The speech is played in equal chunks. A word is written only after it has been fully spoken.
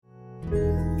Now,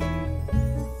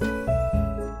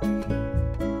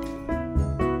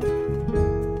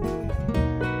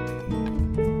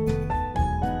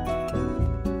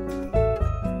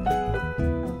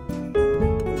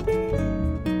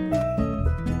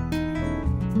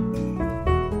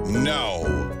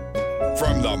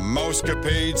 from the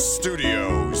Mousecapades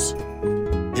Studios,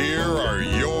 here are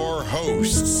your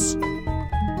hosts.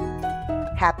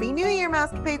 Happy New Year,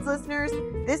 Mousecapades listeners.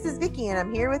 This is Vicki, and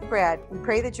I'm here with Brad. We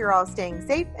pray that you're all staying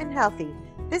safe and healthy.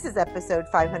 This is episode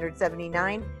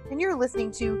 579, and you're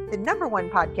listening to the number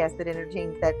one podcast that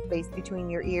entertains that space between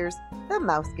your ears, the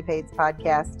Mousecapades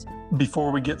Podcast.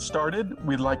 Before we get started,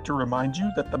 we'd like to remind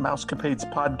you that the Mousecapades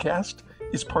Podcast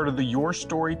is part of the Your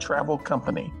Story Travel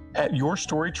Company. At Your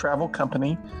Story Travel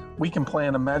Company, we can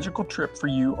plan a magical trip for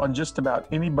you on just about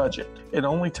any budget. It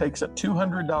only takes a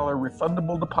 $200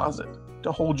 refundable deposit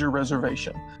to hold your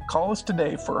reservation. Call us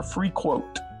today for a free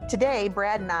quote. Today,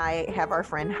 Brad and I have our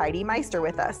friend Heidi Meister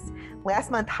with us.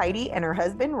 Last month, Heidi and her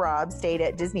husband Rob stayed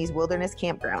at Disney's Wilderness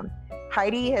Campground.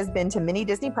 Heidi has been to many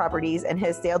Disney properties and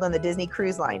has sailed on the Disney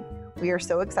Cruise Line. We are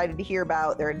so excited to hear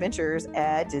about their adventures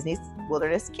at Disney's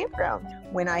Wilderness Campground.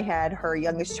 When I had her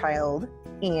youngest child,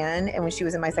 Anne, and when she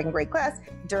was in my second grade class,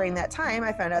 during that time,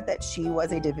 I found out that she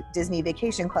was a Disney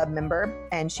Vacation Club member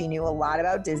and she knew a lot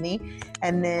about Disney.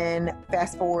 And then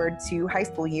fast forward to high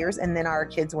school years, and then our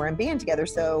kids were in band together.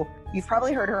 So you've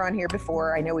probably heard her on here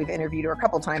before. I know we've interviewed her a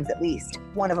couple times at least.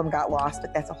 One of them got lost,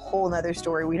 but that's a whole nother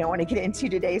story we don't want to get into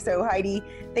today. So Heidi,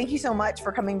 thank you so much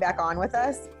for coming back on with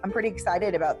us. I'm pretty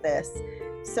excited about this.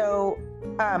 So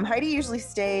Heidi usually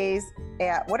stays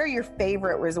at, what are your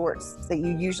favorite resorts that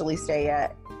you usually stay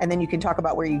at? And then you can talk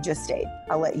about where you just stayed.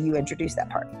 I'll let you introduce that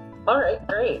part. All right,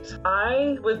 great.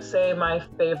 I would say my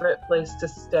favorite place to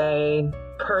stay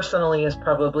personally is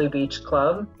probably Beach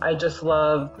Club. I just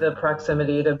love the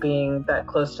proximity to being that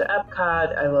close to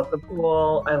Epcot. I love the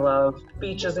pool. I love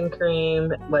beaches and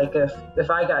cream. Like if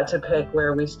I got to pick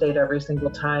where we stayed every single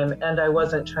time and I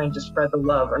wasn't trying to spread the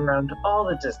love around all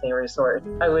the Disney resorts,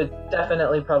 I would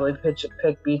definitely probably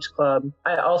pick Beach Club.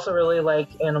 I also really like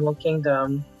Animal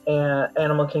Kingdom, and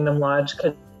Animal Kingdom Lodge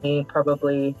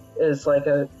probably is like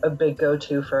a big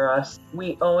go-to for us.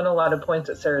 We own a lot of points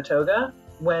at Saratoga.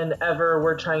 Whenever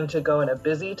we're trying to go in a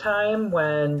busy time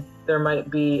when there might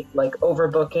be like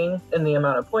overbooking in the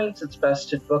amount of points, it's best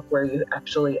to book where you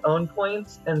actually own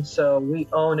points. And so we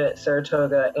own at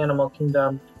Saratoga, Animal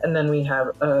Kingdom, and then we have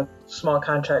a small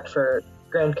contract for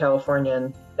Grand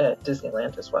Californian at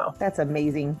Disneyland as well. That's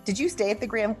amazing. Did you stay at the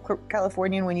Grand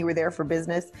Californian when you were there for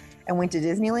business and went to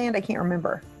Disneyland? I can't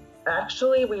remember.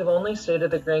 Actually, we've only stayed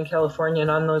at the Grand Californian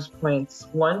on those points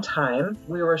one time.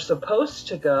 We were supposed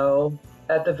to go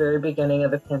at the very beginning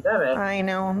of the pandemic. I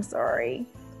know, I'm sorry.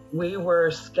 We were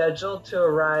scheduled to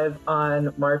arrive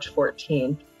on March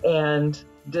 14th, and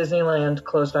Disneyland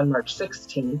closed on March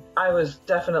 16th. I was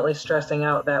definitely stressing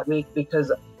out that week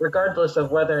because regardless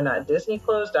of whether or not Disney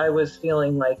closed, I was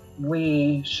feeling like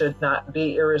we should not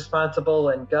be irresponsible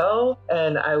and go.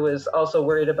 And I was also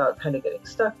worried about kind of getting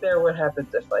stuck there. What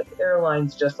happens if like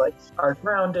airlines just like are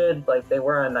grounded like they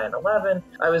were on 9/11?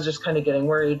 I was just kind of getting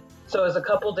worried. So it was a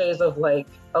couple days of like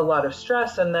a lot of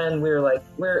stress, and then we were like,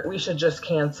 we should just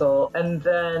cancel. And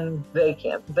then they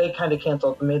kind of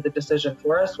canceled and made the decision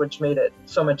for us, which made it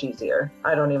so much easier.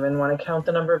 I don't even want to count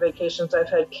the number of vacations I've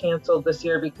had canceled this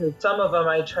year, because some of them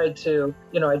I tried to,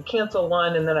 I'd cancel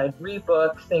one and then I'd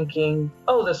rebook thinking,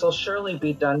 oh, this will surely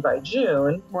be done by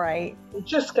June. Right. We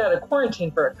just got to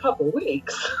quarantine for a couple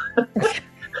weeks.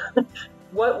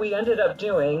 What we ended up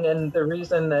doing, and the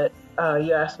reason that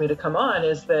you asked me to come on,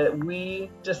 is that we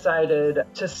decided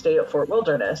to stay at Fort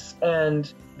Wilderness.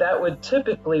 And that would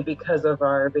typically, because of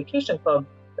our vacation club,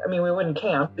 we wouldn't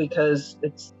camp because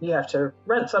you have to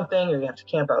rent something, or you have to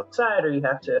camp outside, or you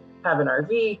have to have an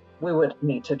RV. We would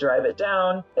need to drive it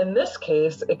down. In this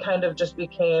case, it kind of just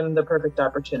became the perfect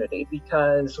opportunity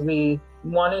because we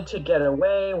wanted to get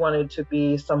away, wanted to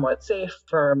be somewhat safe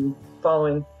from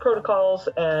following protocols,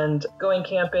 and going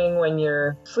camping when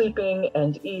you're sleeping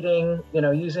and eating,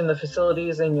 using the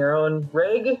facilities in your own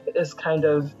rig is kind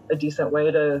of a decent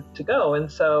way to go.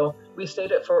 And so we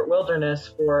stayed at Fort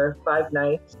Wilderness for 5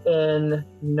 nights in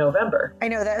November. I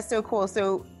know, that's so cool.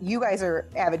 So you guys are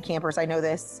avid campers. I know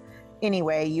this.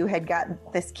 Anyway, you had gotten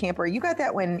this camper. You got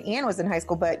that when Anne was in high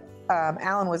school, but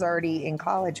Alan was already in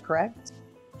college, correct?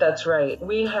 That's right.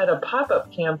 We had a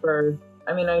pop-up camper.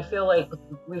 I feel like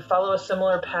we follow a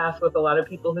similar path with a lot of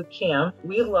people who camp.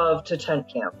 We love to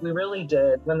tent camp. We really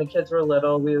did. When the kids were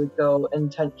little, we would go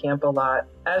and tent camp a lot.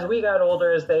 As we got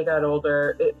older, as they got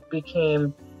older, it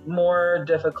became more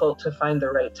difficult to find the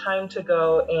right time to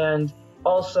go. And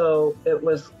also it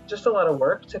was just a lot of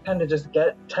work to kind of just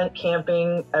get tent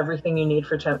camping, everything you need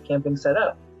for tent camping set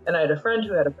up. And I had a friend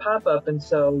who had a pop-up, and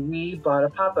so we bought a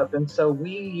pop-up. And so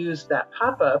we used that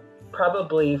pop-up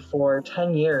probably for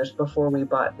 10 years before we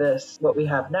bought this, what we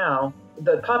have now.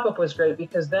 The pop-up was great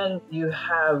because then you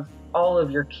have all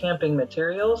of your camping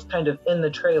materials kind of in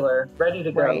the trailer, ready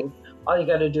to go. Right. All you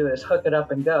got to do is hook it up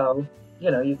and go.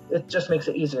 It just makes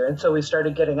it easier. And so we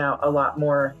started getting out a lot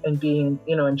more and being,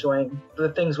 enjoying the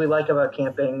things we like about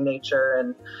camping, nature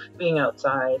and being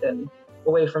outside and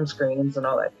away from screens and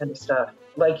all that kind of stuff.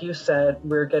 Like you said,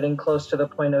 we're getting close to the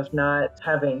point of not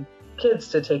having kids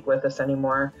to take with us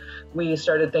anymore. We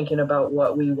started thinking about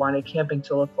what we wanted camping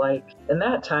to look like in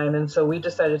that time. And so we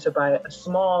decided to buy a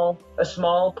small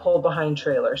pull behind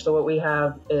trailer. So what we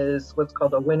have is what's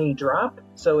called a Winnie Drop.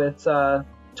 So it's a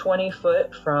 20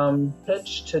 foot from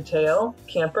pitch to tail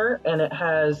camper, and it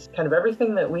has kind of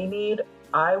everything that we need.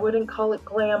 I wouldn't call it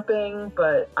glamping,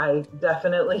 but I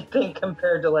definitely think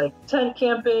compared to like tent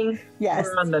camping, yes,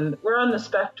 we're on the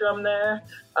spectrum there.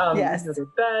 Yes. We have a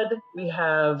bed, we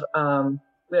have a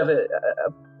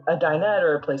dinette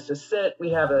or a place to sit. We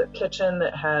have a kitchen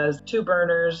that has 2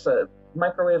 burners, a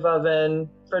microwave oven,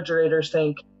 refrigerator,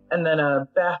 sink, and then a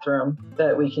bathroom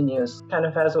that we can use. Kind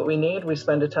of has what we need. We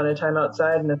spend a ton of time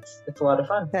outside, and it's a lot of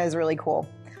fun. That is really cool.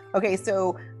 Okay,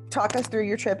 so talk us through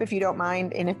your trip if you don't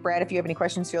mind. And if Brad, if you have any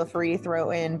questions, feel free to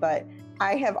throw in. But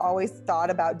I have always thought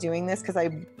about doing this because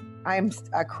I'm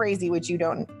crazy, which you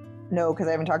don't know because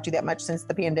I haven't talked to you that much since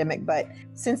the pandemic. But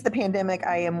since the pandemic,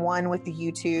 I am one with the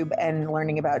YouTube and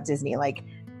learning about Disney. Like,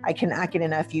 I cannot get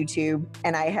enough YouTube,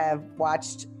 and I have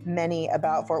watched many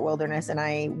about Fort Wilderness, and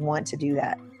I want to do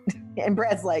that. And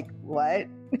Brad's like, what?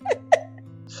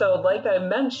 So like I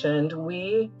mentioned,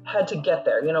 we had to get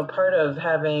there. Part of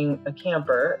having a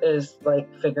camper is like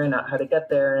figuring out how to get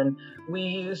there. And we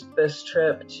used this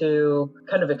trip to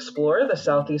kind of explore the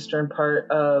southeastern part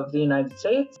of the United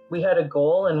States. We had a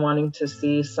goal in wanting to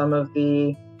see some of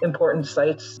the important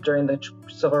sites during the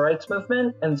civil rights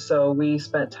movement. And so we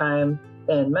spent time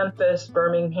in Memphis,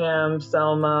 Birmingham,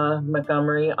 Selma,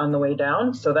 Montgomery on the way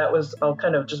down. So that was, I'll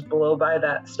kind of just blow by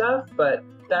that stuff. But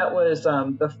that was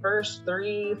the first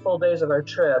 3 full days of our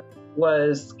trip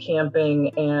was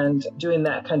camping and doing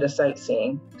that kind of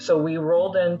sightseeing. So we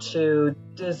rolled into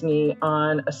Disney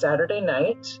on a Saturday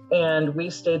night, and we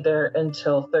stayed there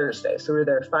until Thursday. So we were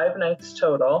there 5 nights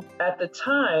total. At the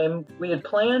time, we had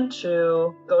planned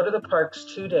to go to the parks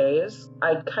 2 days.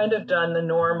 I'd kind of done the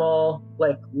normal,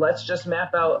 like, let's just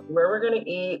map out where we're going to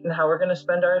eat and how we're going to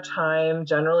spend our time.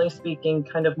 Generally speaking,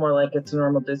 kind of more like it's a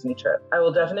normal Disney trip. I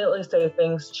will definitely say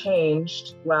things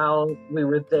changed while we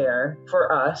were there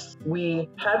for us. We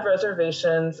had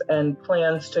reservations and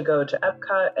plans to go to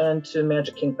Epcot and to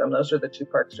Magic Kingdom. Those are the 2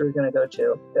 parks we were going to go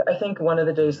to. I think one of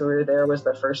the days that we were there was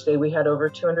the first day we had over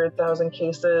 200,000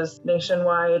 cases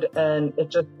nationwide, and it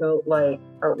just felt like,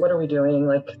 what are we doing?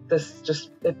 Like, this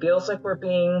just, it feels like we're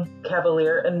being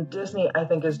cavalier, and Disney, I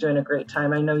think, is doing a great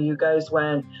time. I know you guys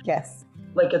went. Yes.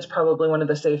 Like, it's probably one of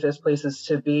the safest places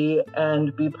to be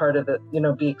and be part of it,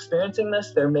 be experiencing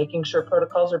this. They're making sure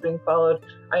protocols are being followed.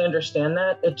 I understand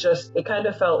that. It kind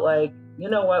of felt like, you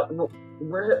know what,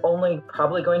 we're only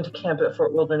probably going to camp at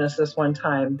Fort Wilderness this one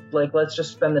time. Like, let's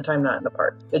just spend the time not in the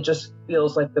park. It just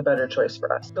feels like the better choice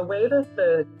for us. The way that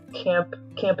the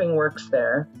camping works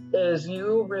there is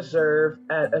you reserve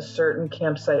at a certain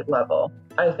campsite level.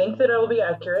 I think that I will be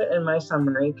accurate in my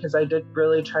summary because I did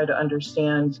really try to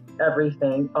understand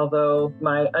everything, although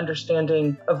my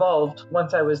understanding evolved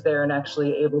once I was there and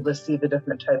actually able to see the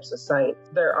different types of sites.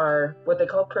 There are what they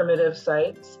call primitive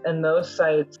sites, and those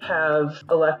sites have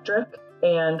electric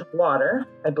and water,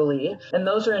 I believe. And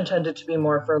those are intended to be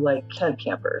more for like tent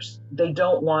campers. They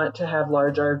don't want to have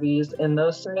large RVs in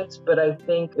those sites, but I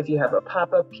think if you have a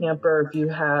pop-up camper, if you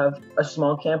have a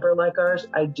small camper like ours,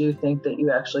 I do think that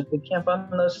you actually could camp on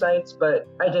those sites, but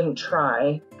I didn't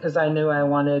try because I knew I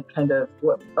wanted kind of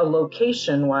a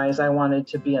location-wise, I wanted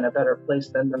to be in a better place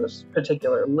than those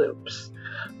particular loops.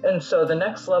 And so the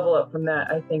next level up from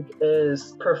that, I think,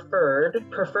 is preferred.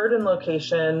 Preferred in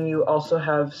location, you also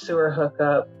have sewer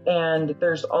hookup, and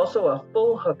there's also a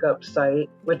full hookup site,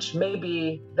 which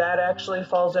maybe that actually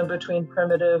falls in between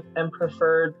primitive and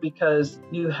preferred because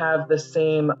you have the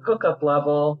same hookup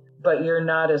level, but you're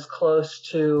not as close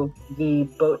to the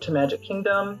boat to Magic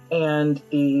Kingdom and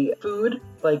the food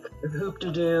like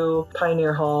Hoop-de-Doo,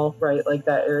 Pioneer Hall, right? Like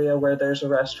that area where there's a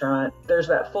restaurant. There's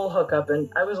that full hookup,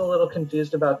 and I was a little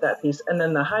confused about that piece. And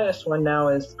then the highest one now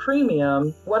is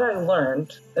premium. What I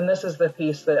learned, and this is the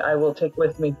piece that I will take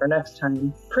with me for next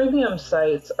time, premium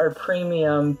sites are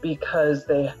premium because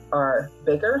they are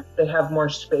bigger. They have more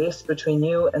space between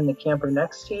you and the camper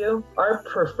next to you. Our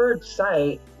preferred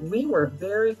site, we were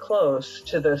very close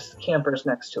to the campers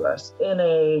next to us in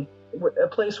a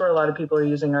place where a lot of people are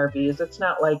using RVs. It's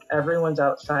not like everyone's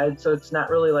outside, so it's not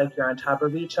really like you're on top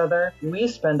of each other. We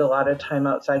spend a lot of time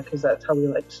outside because that's how we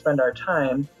like to spend our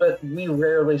time, but we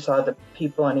rarely saw the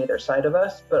people on either side of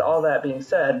us. But all that being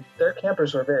said, their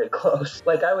campers were very close.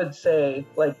 Like I would say,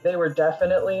 like they were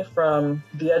definitely from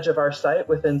the edge of our site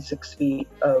within 6 feet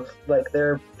of like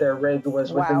their rig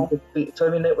was within 6 feet. So I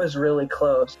mean, it was really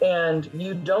close. And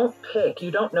you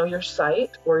don't know your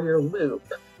site or your loop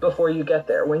before you get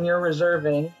there. When you're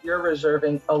reserving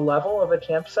a level of a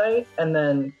campsite, and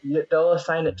then they'll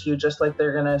assign it to you just like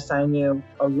they're going to assign you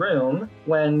a room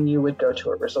when you would go to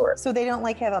a resort. So they don't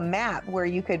like have a map where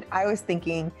you could, I was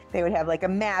thinking they would have like a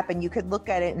map and you could look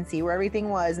at it and see where everything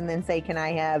was and then say, can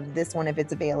I have this one if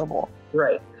it's available?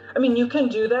 Right. I mean, you can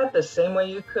do that the same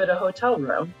way you could a hotel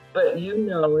room, but you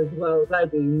know as well as I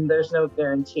do, there's no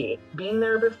guarantee. Being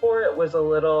there before, it was a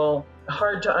little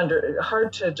hard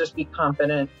to just be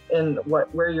confident in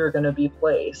where you're going to be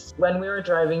placed. When we were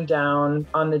driving down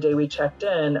on the day we checked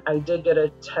in, I did get a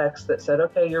text that said,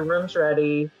 okay, your room's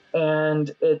ready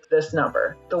and it's this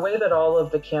number. The way that all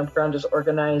of the campground is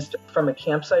organized from a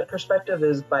campsite perspective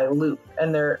is by loop,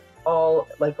 and they're all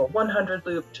like a 100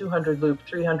 loop, 200 loop,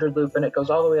 300 loop, and it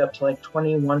goes all the way up to like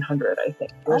 2100, I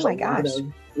think. There's a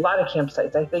lot of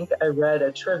campsites. I think I read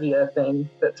a trivia thing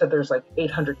that said there's like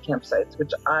 800 campsites,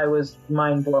 which I was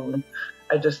mind blown.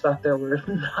 I just thought there were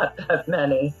not that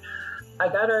many. I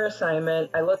got our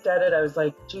assignment. I looked at it. I was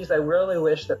like, geez, I really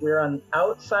wish that we were on the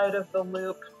outside of the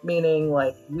loop, meaning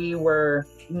like we were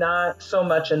not so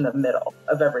much in the middle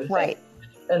of everything. Right.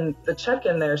 And the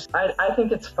check-in there, I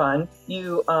think it's fun.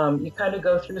 You kind of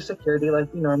go through security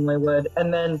like you normally would,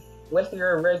 and then with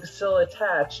your rig still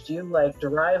attached, you like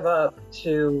drive up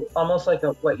to almost like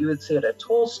what you would see at a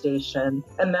toll station,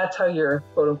 and that's how you're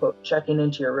quote unquote checking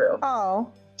into your room. Oh.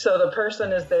 So the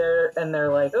person is there and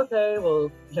they're like, okay,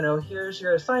 well, here's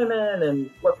your assignment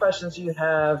and what questions do you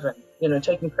have, and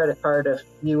taking credit card if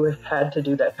you had to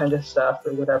do that kind of stuff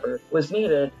or whatever was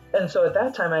needed. And so at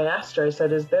that time I asked her, I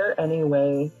said, is there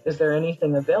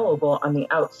anything available on the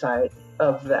outside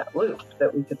of that loop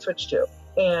that we could switch to?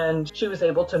 And she was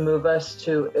able to move us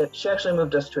to it. She actually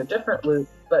moved us to a different loop,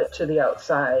 but to the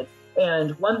outside.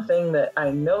 And one thing that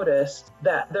I noticed,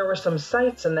 that there were some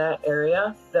sites in that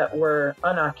area that were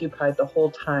unoccupied the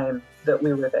whole time that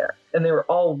we were there. And they were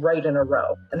all right in a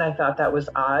row. And I thought that was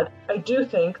odd. I do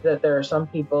think that there are some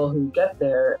people who get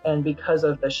there and because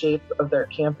of the shape of their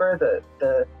camper,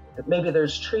 maybe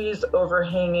there's trees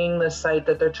overhanging the site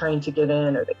that they're trying to get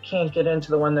in, or they can't get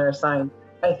into the one they're assigned.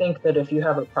 I think that if you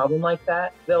have a problem like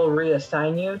that, they'll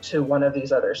reassign you to one of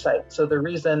these other sites. So the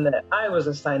reason that I was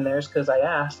assigned there is because I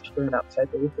asked for an outside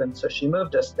loop, and so she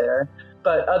moved us there.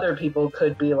 But other people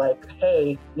could be like,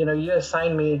 hey, you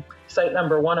assigned me site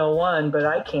number 101, but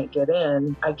I can't get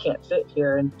in. I can't fit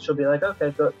here. And she'll be like,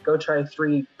 okay, go try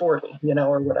 340,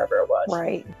 or whatever it was.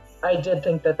 Right. I did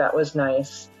think that was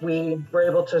nice. We were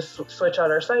able to switch out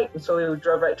our site. And so we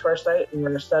drove right to our site and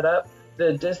we were set up.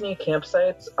 The Disney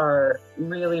campsites are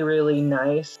really, really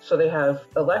nice. So they have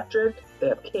electric, they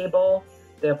have cable,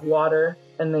 they have water,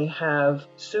 and they have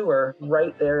sewer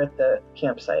right there at the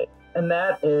campsite. And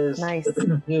that is nice.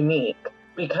 Unique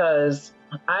because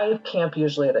I camp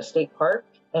usually at a state park,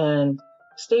 and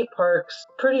state parks,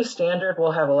 pretty standard,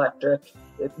 will have electric,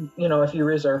 if you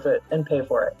reserve it and pay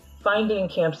for it. Finding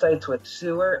campsites with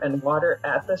sewer and water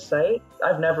at the site,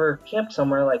 I've never camped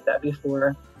somewhere like that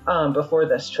before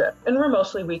this trip. And we're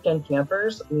mostly weekend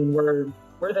campers. I mean, we're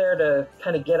there to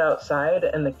kind of get outside,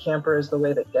 and the camper is the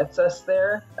way that gets us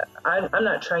there. I'm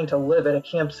not trying to live at a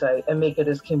campsite and make it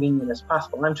as convenient as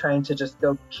possible. I'm trying to just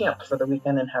go camp for the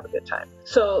weekend and have a good time.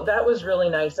 So that was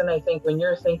really nice. And I think when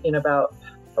you're thinking about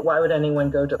why would anyone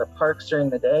go to the parks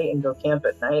during the day and go camp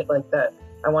at night like that,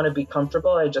 I want to be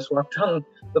comfortable. I just walked around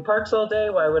the parks all day.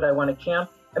 Why would I want to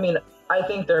camp? I mean, I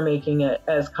think they're making it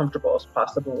as comfortable as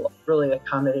possible, really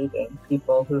accommodating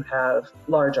people who have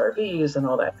large RVs and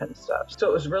all that kind of stuff. So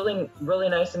it was really, really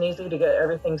nice and easy to get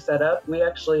everything set up. We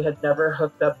actually had never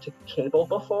hooked up to cable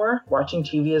before. Watching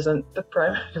TV isn't the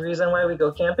primary reason why we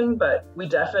go camping, but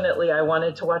I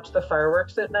wanted to watch the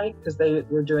fireworks at night because they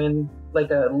were doing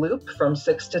like a loop from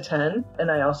 6 to 10.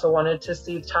 And I also wanted to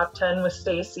see Top 10 with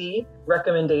Stacy,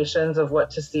 recommendations of what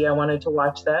to see. I wanted to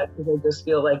watch that because I just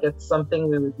feel like it's something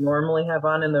we would normally have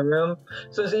on in the room.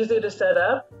 So it's easy to set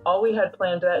up. All we had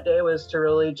planned that day was to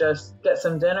really just get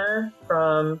some dinner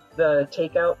from the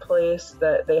takeout place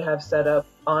that they have set up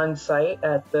on site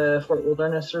at the Fort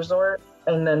Wilderness Resort,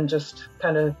 and then just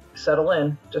kind of settle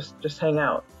in, just hang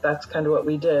out. That's kind of what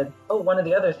we did. Oh, one of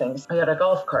the other things, I got a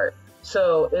golf cart.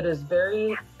 So it is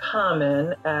very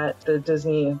common at the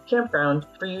Disney campground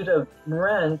for you to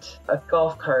rent a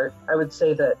golf cart. I would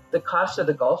say that the cost of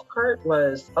the golf cart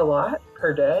was a lot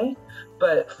per day,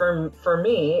 but for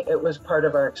me, it was part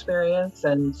of our experience.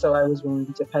 And so I was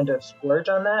willing to kind of splurge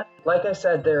on that. Like I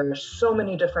said, there are so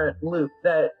many different loops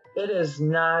that it is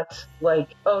not like,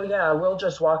 oh yeah, we'll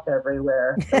just walk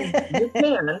everywhere.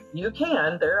 You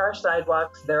can. There are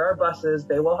sidewalks, there are buses,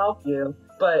 they will help you.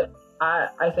 But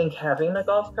I think having a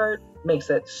golf cart makes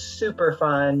it super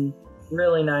fun,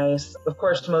 really nice. Of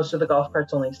course, most of the golf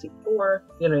carts only seat 4.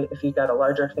 You know, if you've got a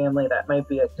larger family, that might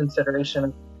be a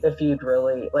consideration if you'd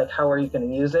really, like, how are you going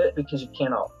to use it? Because you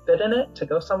can't all fit in it to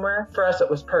go somewhere. For us, it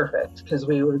was perfect because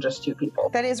we were just 2 people.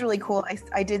 That is really cool.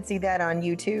 I did see that on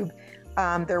YouTube.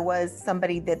 There was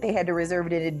somebody that they had to reserve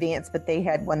it in advance, but they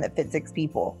had one that fit 6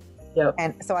 people. Yep.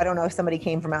 And so I don't know if somebody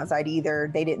came from outside either.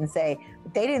 They didn't say,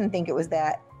 but they didn't think it was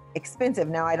that expensive.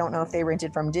 Now, I don't know if they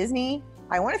rented from Disney.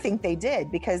 I want to think they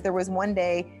did, because there was one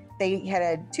day they had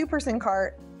a 2-person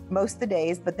cart most of the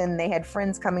days, but then they had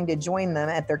friends coming to join them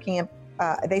at their camp.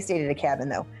 They stayed at a cabin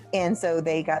though. And so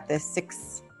they got this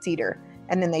 6-seater.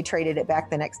 And then they traded it back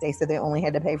the next day. So they only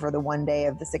had to pay for the one day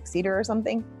of the 6-seater or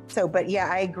something. So, but yeah,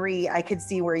 I agree. I could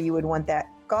see where you would want that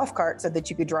golf cart so that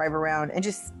you could drive around and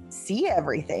just see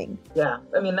everything. Yeah.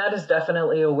 I mean, that is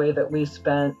definitely a way that we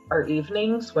spent our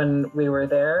evenings when we were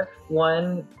there.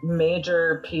 One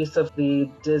major piece of the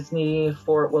Disney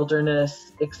Fort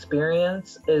Wilderness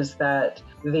experience is that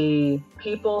the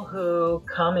people who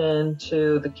come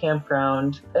into the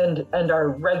campground and are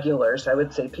regulars, I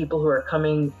would say people who are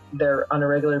coming there on a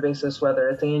regular basis, whether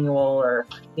it's annual or,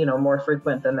 you know, more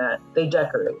frequent than that, they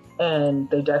decorate. And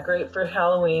they decorate for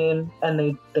Halloween,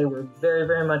 and they were very,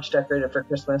 very much decorated for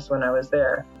Christmas when I was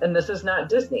there. And this is not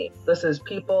Disney. This is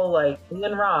people like me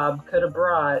and Rob could have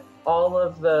brought all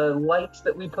of the lights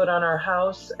that we put on our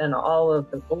house and all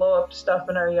of the blow up stuff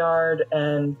in our yard.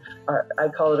 And I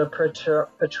call it a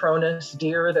Patronus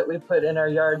deer that we put in our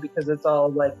yard because it's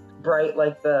all like bright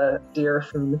like the deer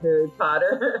from Harry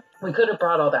Potter. We could have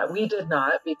brought all that. We did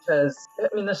not, because I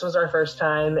mean, this was our first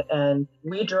time, and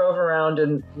we drove around,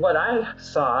 and what I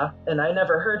saw, and I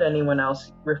never heard anyone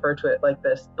else refer to it like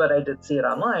this, but I did see it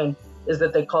online, is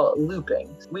that they call it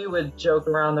looping. We would joke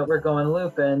around that we're going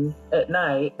looping at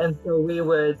night, and so we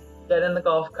would get in the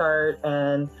golf cart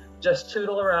and just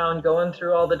tootle around, going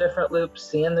through all the different loops,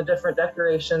 seeing the different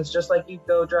decorations, just like you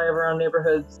go drive around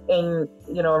neighborhoods in,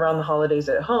 you know, around the holidays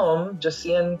at home, just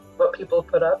seeing what people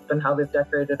put up and how they've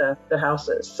decorated their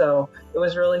houses. So it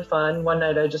was really fun. One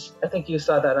night I think you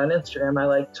saw that on Instagram.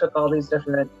 I took all these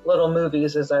different little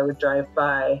movies as I would drive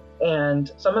by,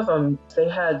 and some of them, they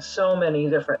had so many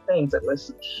different things. It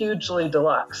was hugely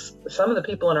deluxe. Some of the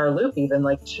people in our loop, even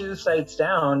 2 sites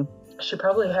down, she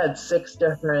probably had 6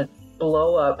 different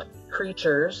blow up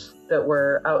creatures that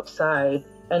were outside,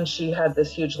 and she had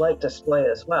this huge light display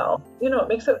as well. You know, it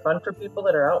makes it fun for people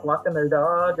that are out walking their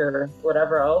dog or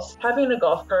whatever else. Having a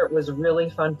golf cart was really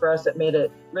fun for us. It made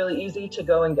it really easy to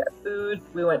go and get food.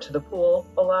 We went to the pool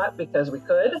a lot because we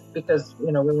could, because,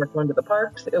 you know, we weren't going to the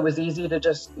parks. It was easy to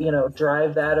just, you know,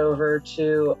 drive that over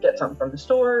to get something from the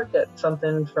store, get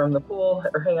something from the pool,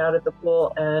 or hang out at the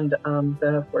pool, and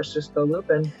then of course just go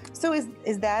looping. So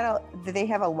is that do they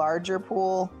have a larger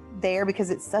pool there, because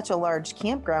it's such a large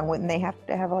campground? Wouldn't they have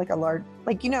to have a large,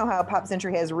 you know how Pop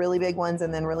Century has really big ones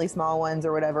and then really small ones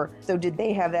or whatever? So did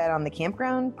they have that on the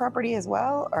campground property as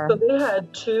well? Or? So they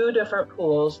had 2 different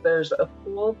pools. There's a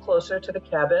pool closer to the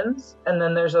cabins, and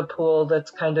then there's a pool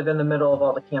that's kind of in the middle of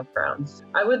all the campgrounds.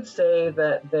 I would say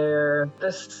that they're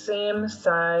the same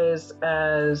size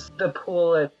as the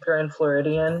pool at Grand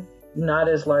Floridian, not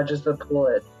as large as the pool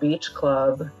at Beach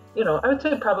Club. You know, I would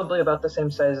say probably about the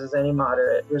same size as any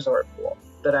moderate resort pool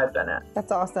that I've been at. That's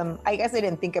awesome. I guess I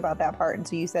didn't think about that part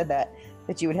until you said that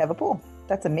you would have a pool.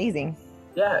 That's amazing.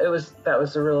 Yeah, that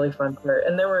was a really fun part.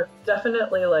 And there were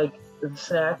definitely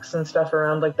snacks and stuff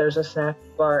around. Like there's a snack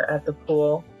bar at the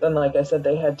pool. And like I said,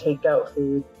 they had takeout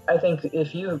food. I think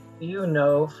if you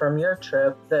know from your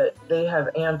trip that they have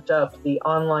amped up the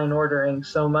online ordering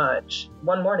so much.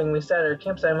 One morning we sat at our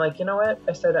campsite. I'm like, you know what?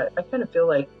 I said, I kind of feel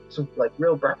like some like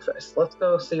real breakfast. Let's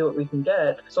go see what we can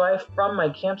get. So I, from my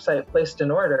campsite, placed an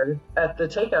order at the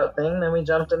takeout thing. Then we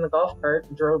jumped in the golf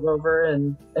cart, drove over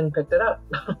and picked it up.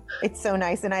 It's so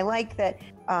nice. And I like that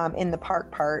in the park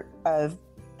part of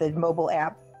the mobile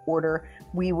app order,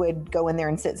 we would go in there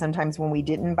and sit sometimes when we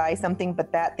didn't buy something.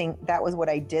 But that was what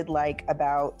I did like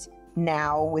about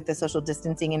now with the social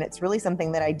distancing. And it's really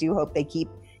something that I do hope they keep,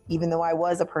 even though I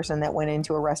was a person that went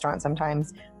into a restaurant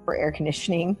sometimes for air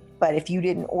conditioning. But if you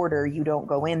didn't order, you don't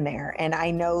go in there. And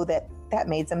I know that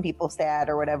made some people sad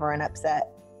or whatever and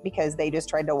upset because they just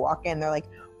tried to walk in. They're like,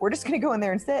 we're just going to go in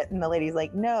there and sit. And the lady's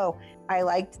like, no. I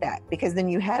liked that because then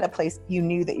you had a place, you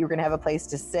knew that you were going to have a place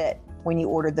to sit when you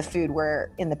ordered the food,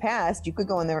 where in the past you could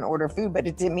go in there and order food, but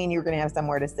it didn't mean you were going to have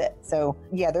somewhere to sit. So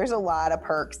yeah, there's a lot of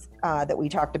perks that we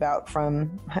talked about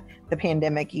from the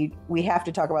pandemic. We have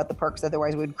to talk about the perks,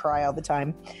 otherwise we'd cry all the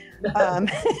time.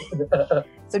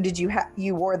 So did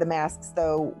you wore the masks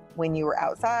though when you were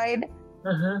outside?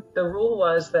 Mm-hmm. The rule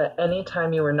was that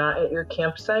anytime you were not at your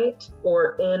campsite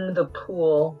or in the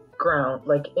pool ground,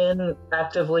 like in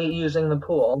actively using the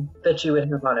pool, that you would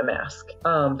have on a mask.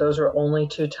 Those were only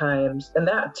 2 times. And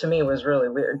that to me was really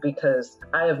weird because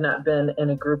I have not been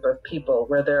in a group of people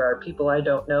where there are people I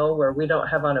don't know where we don't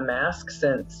have on a mask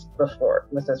since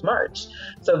March.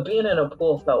 So being in a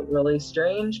pool felt really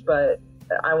strange, but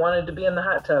I wanted to be in the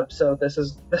hot tub. So this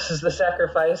is the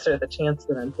sacrifice or the chance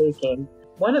that I'm taking.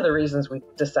 One of the reasons we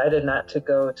decided not to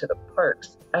go to the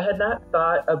parks, I had not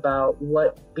thought about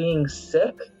what being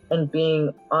sick and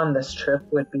being on this trip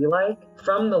would be like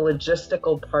from the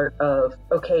logistical part of,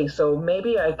 okay, so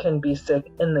maybe I can be sick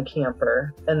in the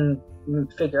camper and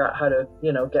figure out how to,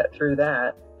 get through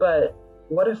that. But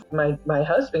what if my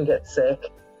husband gets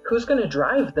sick? Who's going to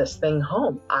drive this thing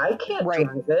home? I can't drive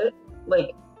it.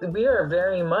 Like, we are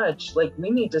very much like,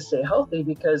 we need to stay healthy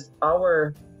because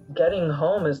our getting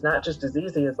home is not just as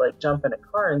easy as like jump in a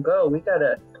car and go. We got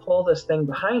to pull this thing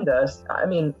behind us. I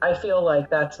mean, I feel like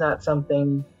that's not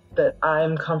something that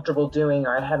I'm comfortable doing,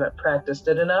 or I haven't practiced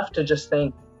it enough to just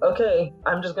think, okay,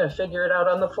 I'm just going to figure it out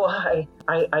on the fly.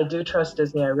 I do trust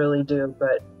Disney, I really do,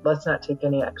 but let's not take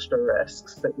any extra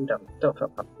risks that you don't feel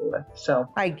comfortable with. So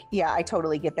I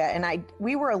totally get that. And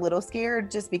we were a little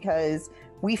scared just because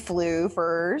we flew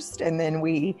first and then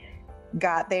we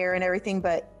got there and everything.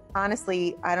 But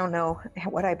honestly, I don't know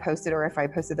what I posted or if I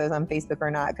posted those on Facebook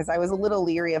or not, because I was a little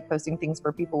leery of posting things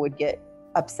where people would get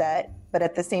upset. But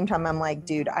at the same time, I'm like,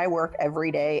 dude, I work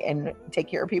every day and take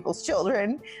care of people's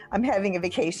children. I'm having a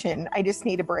vacation. I just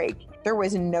need a break. There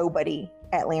was nobody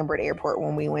at Lambert Airport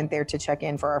when we went there to check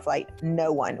in for our flight.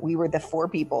 No one. We were the 4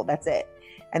 people. That's it.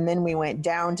 And then we went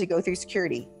down to go through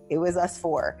security. It was us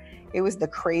 4. It was the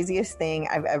craziest thing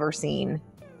I've ever seen.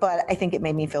 But I think it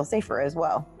made me feel safer as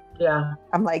well. Yeah.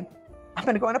 I'm like, I'm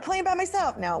going to go on a plane by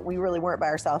myself. Now, we really weren't by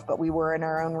ourselves, but we were in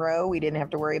our own row. We didn't have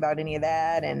to worry about any of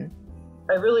that. And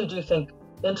I really do think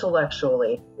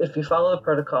intellectually, if you follow the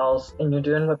protocols and you're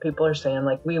doing what people are saying,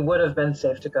 like, we would have been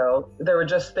safe to go. There were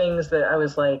just things that I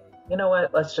was like, you know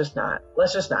what, let's just not,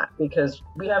 because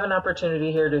we have an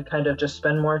opportunity here to kind of just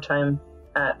spend more time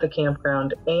at the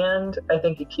campground. And I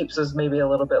think it keeps us maybe a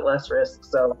little bit less risk.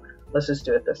 So let's just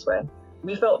do it this way.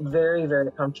 We felt very,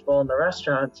 very comfortable in the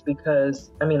restaurants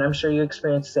because, I mean, I'm sure you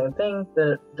experienced the same thing.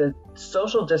 The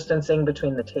social distancing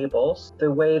between the tables,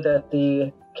 the way that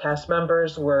the cast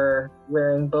members were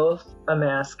wearing both a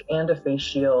mask and a face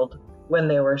shield when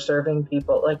they were serving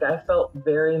people. Like, I felt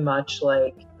very much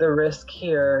like the risk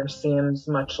here seems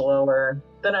much lower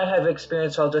than I have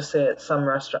experienced. I'll just say at some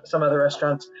other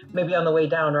restaurants, maybe on the way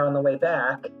down or on the way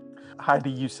back.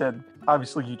 Heidi, you said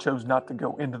obviously you chose not to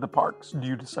go into the parks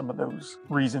due to some of those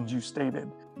reasons you stated,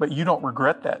 but you don't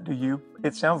regret that, do you?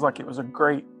 It sounds like it was a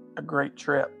great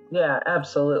trip. Yeah,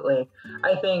 absolutely.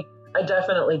 I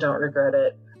definitely don't regret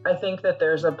it. I think that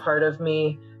there's a part of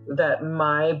me that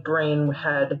my brain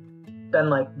had been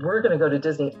like, we're going to go to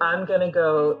Disney. I'm going to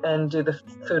go and do the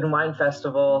Food and Wine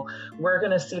Festival. We're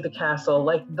going to see the castle.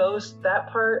 Like that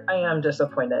part, I am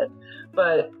disappointed,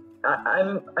 but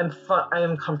I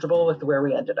am comfortable with where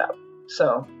we ended up.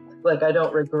 So like, I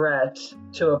don't regret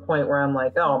to a point where I'm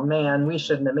like, oh man, we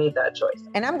shouldn't have made that choice.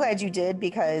 And I'm glad you did,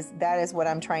 because that is what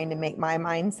I'm trying to make my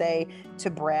mind say to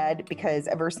Brad, because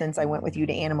ever since I went with you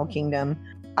to Animal Kingdom,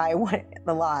 I want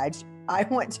the lodge. I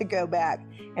want to go back.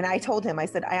 And I told him, I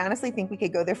said, I honestly think we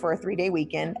could go there for a 3-day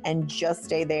weekend and just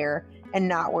stay there and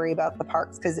not worry about the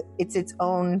parks, because it's its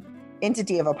own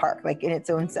entity of a park, like in its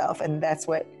own self. And that's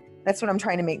what I'm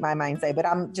trying to make my mind say. But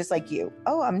I'm just like you.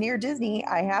 Oh, I'm near Disney.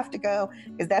 I have to go,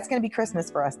 because that's going to be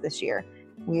Christmas for us this year.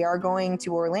 We are going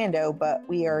to Orlando, but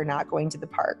we are not going to the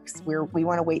parks. We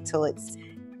want to wait till it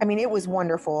was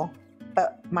wonderful,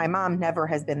 but my mom never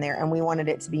has been there, and we wanted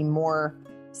it to be more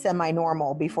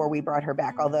semi-normal before we brought her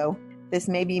back. Although this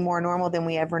may be more normal than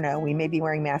we ever know. We may be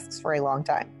wearing masks for a long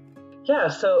time. Yeah,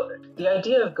 so the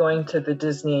idea of going to the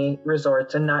Disney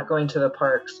resorts and not going to the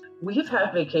parks, we've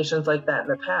had vacations like that in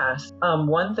the past.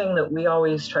 One thing that we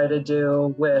always try to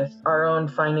do with our own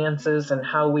finances and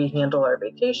how we handle our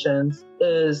vacations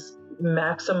is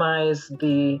maximize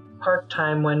the park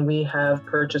time when we have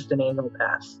purchased an annual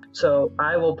pass. So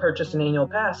I will purchase an annual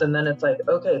pass, and then it's like,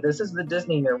 okay, this is the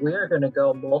Disney year. We are going to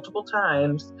go multiple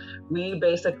times. We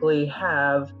basically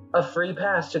have a free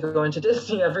pass to go into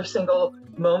Disney every single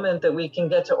moment that we can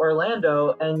get to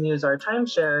Orlando and use our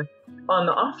timeshare. On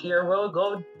the off year, we'll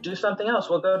go do something else.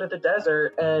 We'll go to the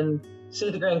desert and see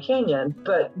the Grand Canyon.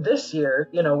 But this year,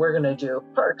 we're going to do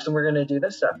parks and we're going to do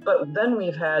this stuff. But then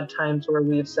we've had times where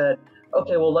we've said,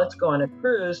 okay, well, let's go on a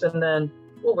cruise. And then,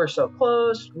 well, we're so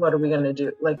close. What are we going to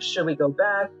do? Like, should we go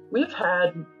back? We've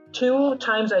had 2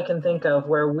 times I can think of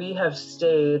where we have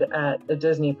stayed at a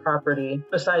Disney property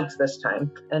besides this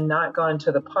time and not gone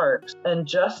to the parks and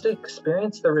just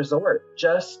experienced the resort,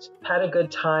 just had a good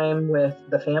time with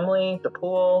the family, the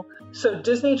pool. So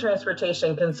Disney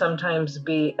transportation can sometimes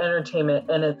be entertainment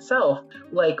in itself.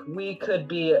 Like, we could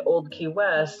be at Old Key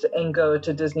West and go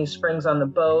to Disney Springs on the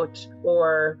boat,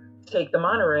 or take the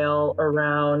monorail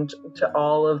around to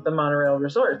all of the monorail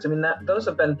resorts. I mean, those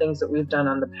have been things that we've done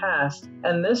on the past.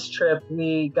 And this trip,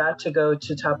 we got to go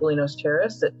to Topolino's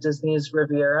Terrace at Disney's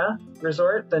Riviera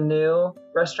Resort, the new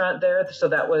restaurant there. So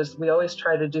we always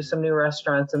try to do some new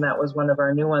restaurants, and that was one of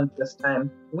our new ones this time.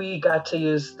 We got to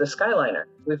use the Skyliner.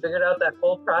 We figured out that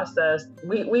whole process.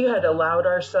 We had allowed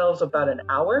ourselves about an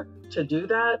hour to do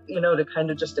that, to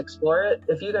kind of just explore it.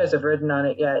 If you guys have ridden on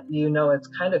it yet, it's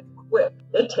kind of quick.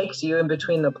 It takes you in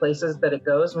between the places that it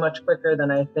goes much quicker than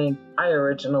I think I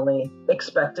originally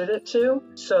expected it to.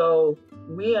 So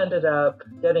we ended up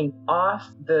getting off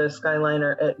the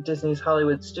Skyliner at Disney's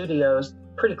Hollywood Studios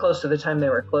pretty close to the time they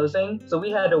were closing. So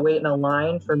we had to wait in a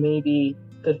line for maybe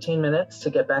 15 minutes to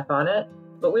get back on it.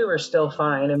 But we were still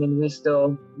fine. I mean, we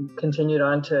still continued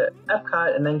on to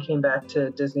Epcot and then came back to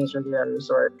Disney's Riviera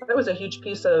Resort. That was a huge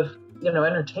piece of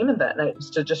entertainment that night, was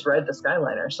to just ride the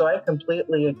Skyliner. So I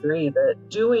completely agree that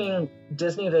doing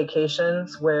Disney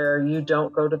vacations where you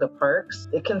don't go to the parks,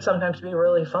 it can sometimes be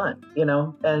really fun,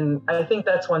 and I think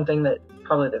that's one thing that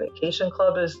probably the Vacation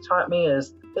Club has taught me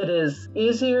is it is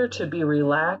easier to be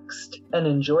relaxed and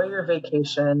enjoy your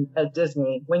vacation at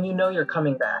Disney when you're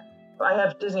coming back. I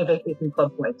have Disney Vacation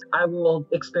Club points. I will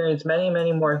experience many,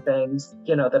 many more things,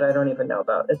 that I don't even know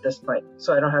about at this point.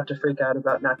 So I don't have to freak out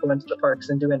about not going to the parks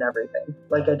and doing everything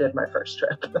like I did my first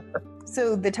trip.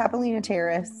 So the Topolino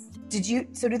Terrace,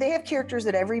 do they have characters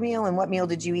at every meal, and what meal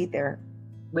did you eat there?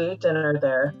 We ate dinner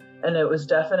there, and it was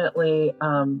definitely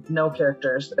no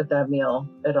characters at that meal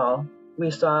at all. We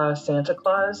saw Santa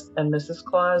Claus and Mrs.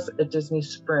 Claus at Disney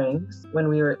Springs when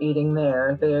we were eating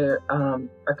there. They are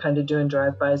kind of doing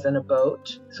drive-bys in a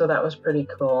boat, so that was pretty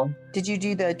cool. Did you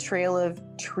do the Trail of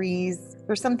Trees?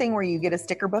 There's something where you get a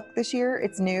sticker book this year.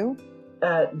 It's new.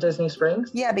 At Disney Springs?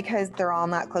 Yeah, because they're all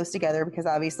not close together, because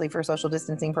obviously for social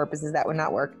distancing purposes that would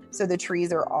not work. So the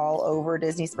trees are all over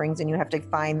Disney Springs, and you have to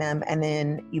find them, and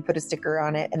then you put a sticker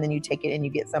on it, and then you take it and you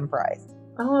get some prize.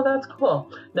 Oh, that's cool.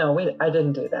 No, I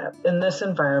didn't do that. In this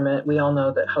environment, we all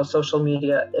know that how social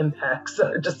media impacts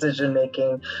our decision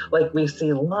making. Like, we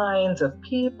see lines of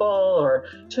people or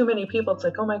too many people. It's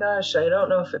like, oh my gosh, I don't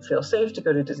know if it feels safe to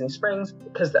go to Disney Springs,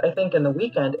 because I think in the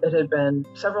weekend it had been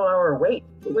several hour wait.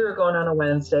 We were going on a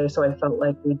Wednesday, so I felt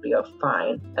like we'd be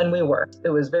fine. And we were. It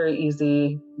was very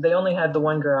easy. They only had the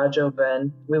one garage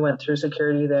open. We went through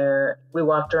security there. We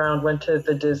walked around, went to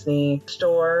the Disney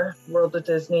store, World of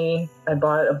Disney. I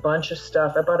bought a bunch of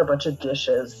stuff. I bought a bunch of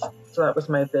dishes. So that was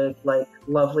my big,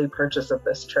 lovely purchase of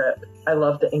this trip. I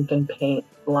love the ink and paint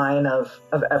line of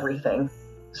everything.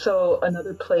 So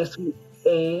another place we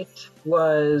ate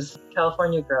was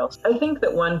California Girls. I think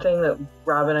that one thing that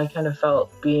Rob and I kind of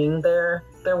felt being there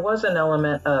was an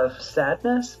element of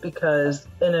sadness, because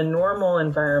in a normal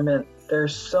environment,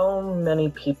 there's so many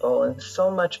people and so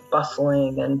much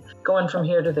bustling and going from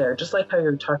here to there, just like how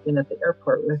you're talking at the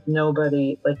airport with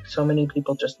nobody, like so many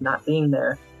people just not being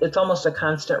there. It's almost a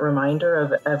constant reminder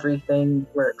of everything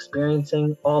we're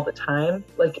experiencing all the time.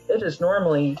 Like it is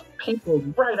normally people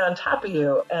right on top of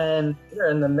you and you're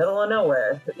in the middle of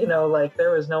nowhere, like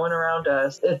there was no one around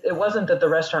us. It wasn't that the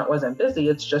restaurant wasn't busy.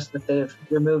 It's just that they've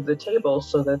removed the tables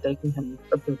so that they can have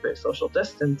appropriate social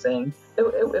distancing.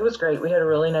 It was great. We had a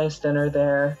really nice dinner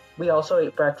there. We also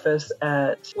ate breakfast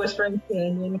at Whispering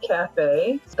Canyon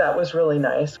Cafe. That was really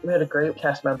nice. We had a great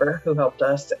cast member who helped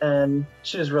us, and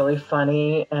she was really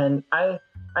funny. And I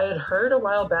had heard a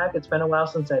while back, it's been a while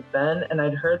since I've been, and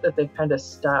I'd heard that they kind of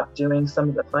stopped doing some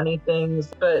of the funny things,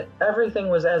 but everything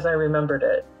was as I remembered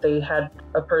it. They had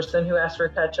a person who asked for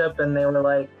ketchup, and they were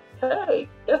like, hey,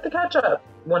 get the ketchup.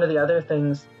 One of the other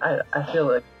things, I feel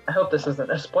like, I hope this isn't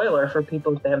a spoiler for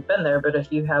people if they haven't been there, but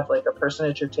if you have like a person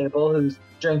at your table who's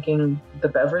drinking the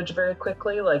beverage very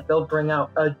quickly, like they'll bring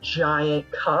out a giant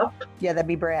cup. Yeah, that'd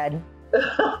be Brad.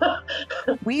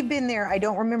 We've been there. I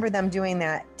don't remember them doing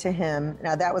that to him.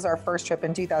 Now, that was our first trip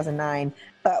in 2009,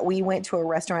 but we went to a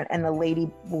restaurant and the lady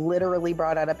literally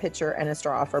brought out a pitcher and a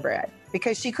straw for Brad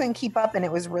because she couldn't keep up and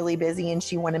it was really busy and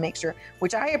she wanted to make sure,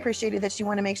 which I appreciated that she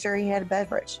wanted to make sure he had a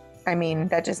beverage. I mean,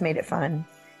 that just made it fun.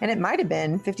 And it might have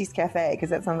been 50's Cafe because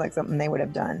that sounds like something they would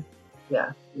have done.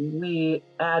 Yeah. We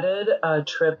added a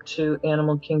trip to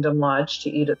Animal Kingdom Lodge to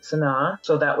eat at Sanaa.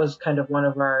 So that was kind of one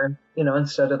of our,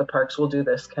 instead of the parks, we'll do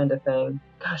this kind of thing.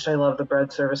 Gosh, I love the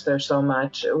bread service there so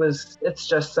much. It's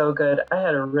just so good. I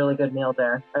had a really good meal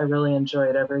there. I really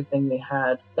enjoyed everything we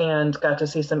had and got to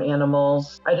see some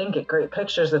animals. I didn't get great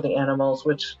pictures of the animals,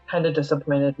 which kind of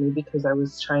disappointed me because I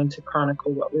was trying to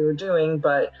chronicle what we were doing,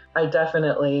 but I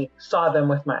definitely saw them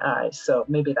with my eyes. So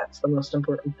maybe that's the most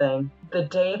important thing. The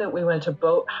day that we went to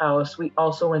Boathouse, we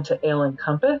also went to Ale and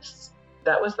Compass.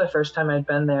 That was the first time I'd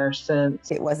been there since...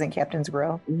 It wasn't Captain's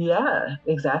Grill? Yeah,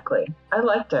 exactly. I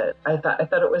liked it. I thought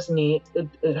it was neat.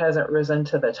 It hasn't risen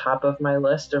to the top of my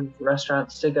list of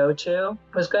restaurants to go to.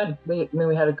 It was good. We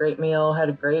had a great meal, had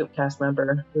a great cast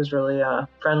member who was really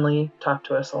friendly, talked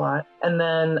to us a lot. And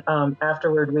then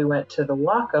afterward, we went to the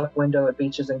walk-up window at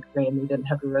Beaches and Cream. We didn't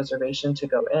have a reservation to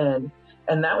go in.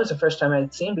 And that was the first time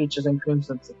I'd seen Beaches and Cream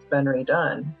since it's been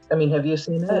redone. I mean, have you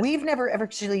seen it? We've never ever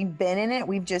actually been in it.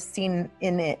 We've just seen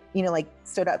in it, like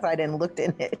stood outside and looked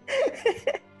in it.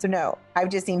 So no, I've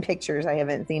just seen pictures. I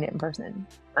haven't seen it in person.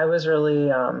 I was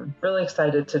really, really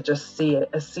excited to just see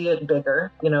it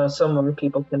bigger, so more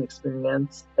people can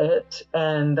experience it.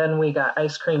 And then we got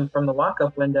ice cream from the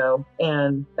walk-up window,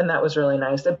 and that was really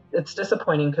nice. It's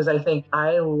disappointing because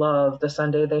I love the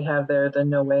sundae they have there, the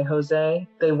No Way Jose.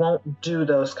 They won't do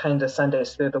those kinds of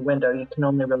sundaes through the window. You can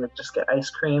only really just get ice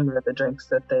cream or the drinks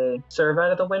that they serve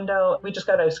out of the window. We just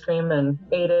got ice cream and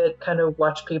ate it, kind of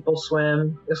watched people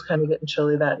swim. It was kind of getting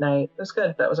chilly that night. It was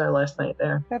good. That was our last night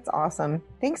there. That's awesome.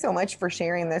 Thanks so much for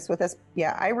sharing this with us.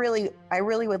 Yeah, I really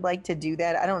would like to do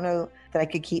that. I don't know that I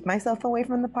could keep myself away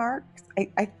from the parks.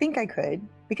 I think I could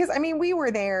because, we were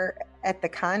there at the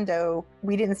condo.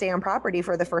 We didn't stay on property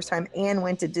for the first time and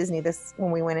went to Disney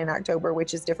when we went in October,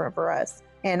 which is different for us.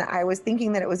 And I was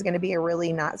thinking that it was going to be a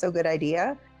really not so good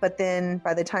idea. But then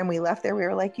by the time we left there, we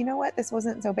were like, you know what? This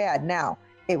wasn't so bad. Now,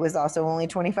 it was also only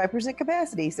 25%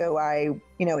 capacity. So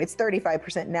it's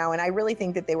 35% now. And I really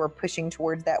think that they were pushing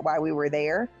towards that while we were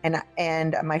there.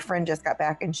 And my friend just got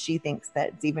back and she thinks that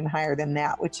it's even higher than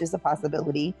that, which is a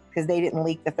possibility because they didn't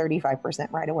leak the 35%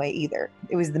 right away either.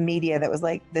 It was the media that was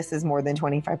like, this is more than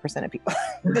 25% of people.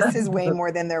 This is way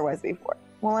more than there was before.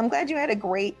 Well, I'm glad you had a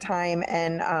great time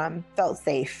and felt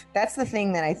safe. That's the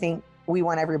thing that I think we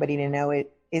want everybody to know.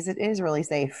 It is really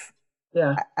safe.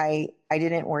 Yeah, I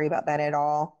didn't worry about that at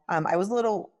all. I was a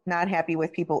little not happy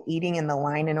with people eating in the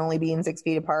line and only being 6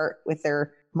 feet apart with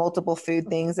their multiple food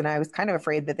things. And I was kind of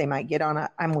afraid that they might get on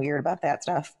I'm weird about that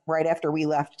stuff. Right after we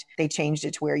left, they changed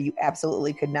it to where you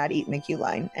absolutely could not eat in the queue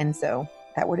line. And so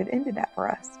that would have ended that for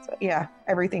us. So yeah,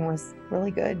 everything was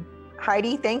really good.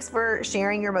 Heidi, thanks for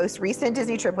sharing your most recent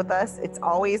Disney trip with us. It's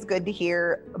always good to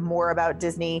hear more about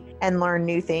Disney and learn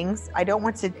new things. I don't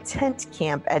want to tent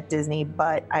camp at Disney,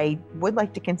 but I would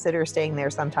like to consider staying there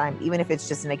sometime, even if it's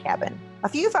just in a cabin. A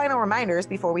few final reminders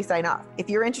before we sign off. If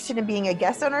you're interested in being a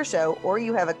guest on our show or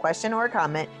you have a question or a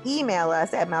comment, email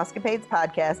us at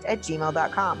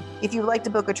mousecapadespodcast@gmail.com. If you would like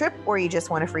to book a trip or you just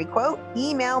want a free quote,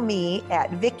 email me at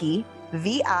Vickie,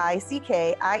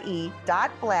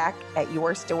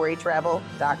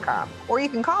 vickie.black@yourstorytravel.com. Or you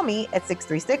can call me at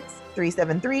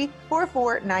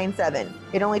 636-373-4497.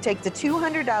 It only takes a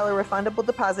 $200 refundable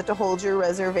deposit to hold your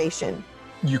reservation.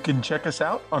 You can check us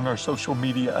out on our social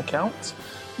media accounts,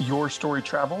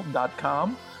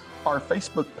 yourstorytravel.com, our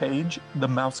Facebook page, The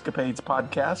Mousecapades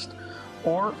Podcast,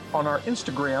 or on our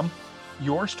Instagram,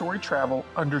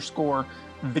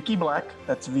 yourstorytravel_Vickie Black,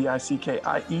 that's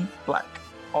Vickie Black,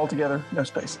 all together, no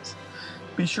spaces.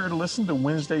 Be sure to listen to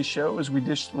Wednesday's show as we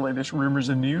dish the latest rumors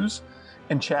and news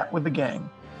and chat with the gang.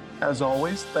 As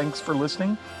always, thanks for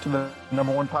listening to the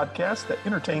 #1 podcast that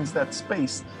entertains that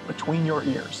space between your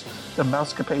ears, the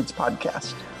Mousecapades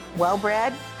Podcast. Well,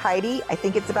 Brad, Heidi, I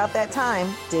think it's about that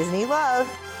time. Disney love.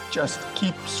 Just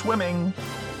keep swimming.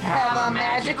 Have a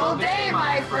magical day,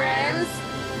 my friends!